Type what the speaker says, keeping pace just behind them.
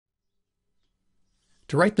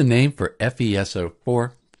To write the name for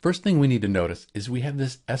FeSO4, first thing we need to notice is we have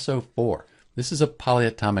this SO4. This is a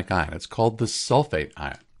polyatomic ion. It's called the sulfate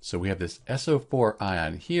ion. So we have this SO4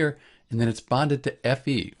 ion here, and then it's bonded to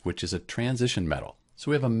Fe, which is a transition metal.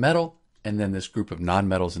 So we have a metal and then this group of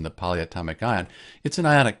nonmetals in the polyatomic ion. It's an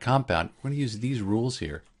ionic compound. We're going to use these rules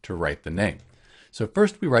here to write the name. So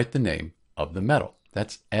first we write the name of the metal.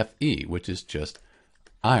 That's Fe, which is just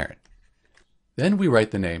iron. Then we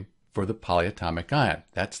write the name for the polyatomic ion.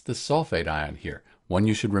 That's the sulfate ion here. One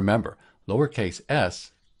you should remember, lowercase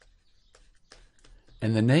s.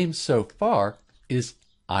 And the name so far is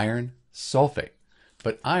iron sulfate.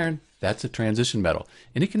 But iron, that's a transition metal.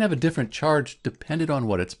 And it can have a different charge depending on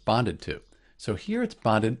what it's bonded to. So here it's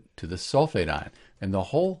bonded to the sulfate ion. And the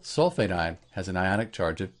whole sulfate ion has an ionic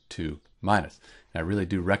charge of 2-. And I really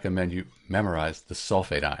do recommend you memorize the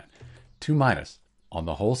sulfate ion. 2- on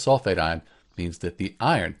the whole sulfate ion means that the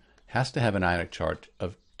iron has to have an ionic charge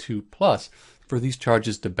of 2+ for these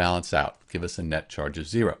charges to balance out, give us a net charge of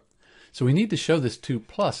 0. So we need to show this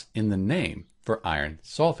 2+ in the name for iron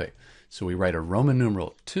sulfate. So we write a Roman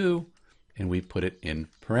numeral 2 and we put it in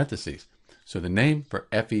parentheses. So the name for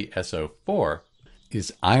FeSO4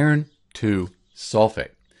 is iron 2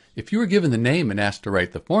 sulfate. If you were given the name and asked to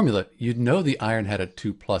write the formula, you'd know the iron had a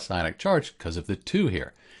 2+ ionic charge because of the 2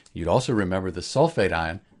 here. You'd also remember the sulfate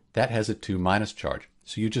ion, that has a 2- charge.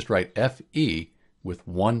 So you just write Fe with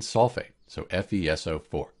 1 sulfate, so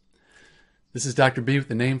FeSO4. This is Dr. B with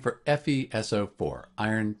the name for FeSO4,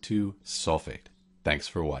 iron 2 sulfate. Thanks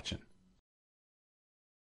for watching.